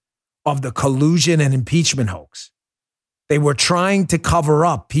genesis of the collusion and impeachment hoax. They were trying to cover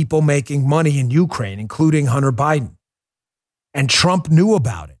up people making money in Ukraine, including Hunter Biden. And Trump knew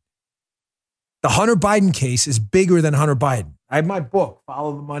about it. The Hunter Biden case is bigger than Hunter Biden. I have my book,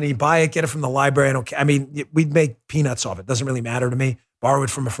 Follow the Money, buy it, get it from the library. I don't care. I mean, we'd make peanuts off it. Doesn't really matter to me. Borrow it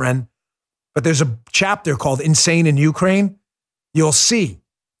from a friend. But there's a chapter called Insane in Ukraine. You'll see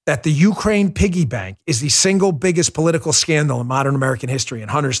that the Ukraine piggy bank is the single biggest political scandal in modern American history,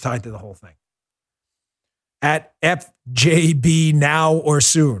 and Hunter's tied to the whole thing. At FJB now or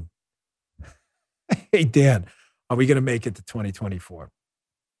soon. Hey, Dan, are we going to make it to 2024?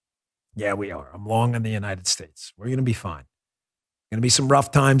 Yeah, we are. I'm long on the United States. We're going to be fine. Going to be some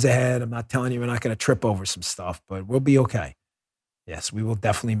rough times ahead. I'm not telling you we're not going to trip over some stuff, but we'll be okay. Yes, we will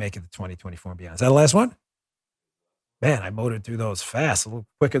definitely make it to 2024 and beyond. Is that the last one? Man, I motored through those fast, a little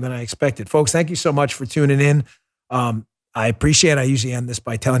quicker than I expected. Folks, thank you so much for tuning in. I appreciate it. I usually end this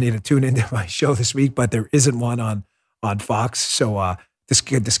by telling you to tune into my show this week, but there isn't one on Fox. So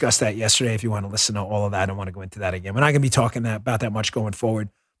discussed that yesterday. If you want to listen to all of that, I don't want to go into that again. We're not going to be talking about that much going forward.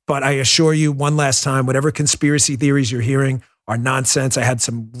 But I assure you one last time, whatever conspiracy theories you're hearing are nonsense. I had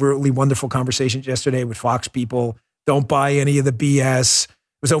some really wonderful conversations yesterday with Fox people. Don't buy any of the BS. There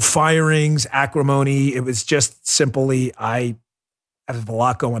was no firings, acrimony. It was just simply, I have a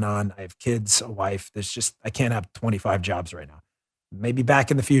lot going on. I have kids, a wife. I can't have 25 jobs right now. Maybe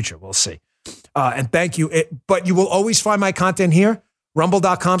back in the future. We'll see. And thank you. But you will always find my content here.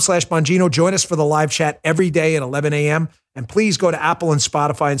 Rumble.com/Bongino. Join us for the live chat every day at 11 a.m. And please go to Apple and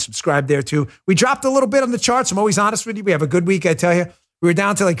Spotify and subscribe there too. We dropped a little bit on the charts. I'm always honest with you. We have a good week, I tell you. We were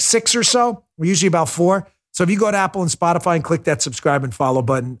down to like 6 or so. We're usually about 4. So if you go to Apple and Spotify and click that subscribe and follow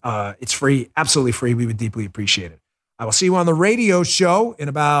button, it's free, absolutely free. We would deeply appreciate it. I will see you on the radio show in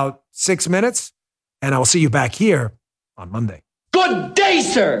about 6 minutes, and I will see you back here on Monday. Good day,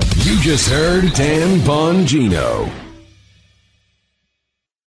 sir. You just heard Dan Bongino.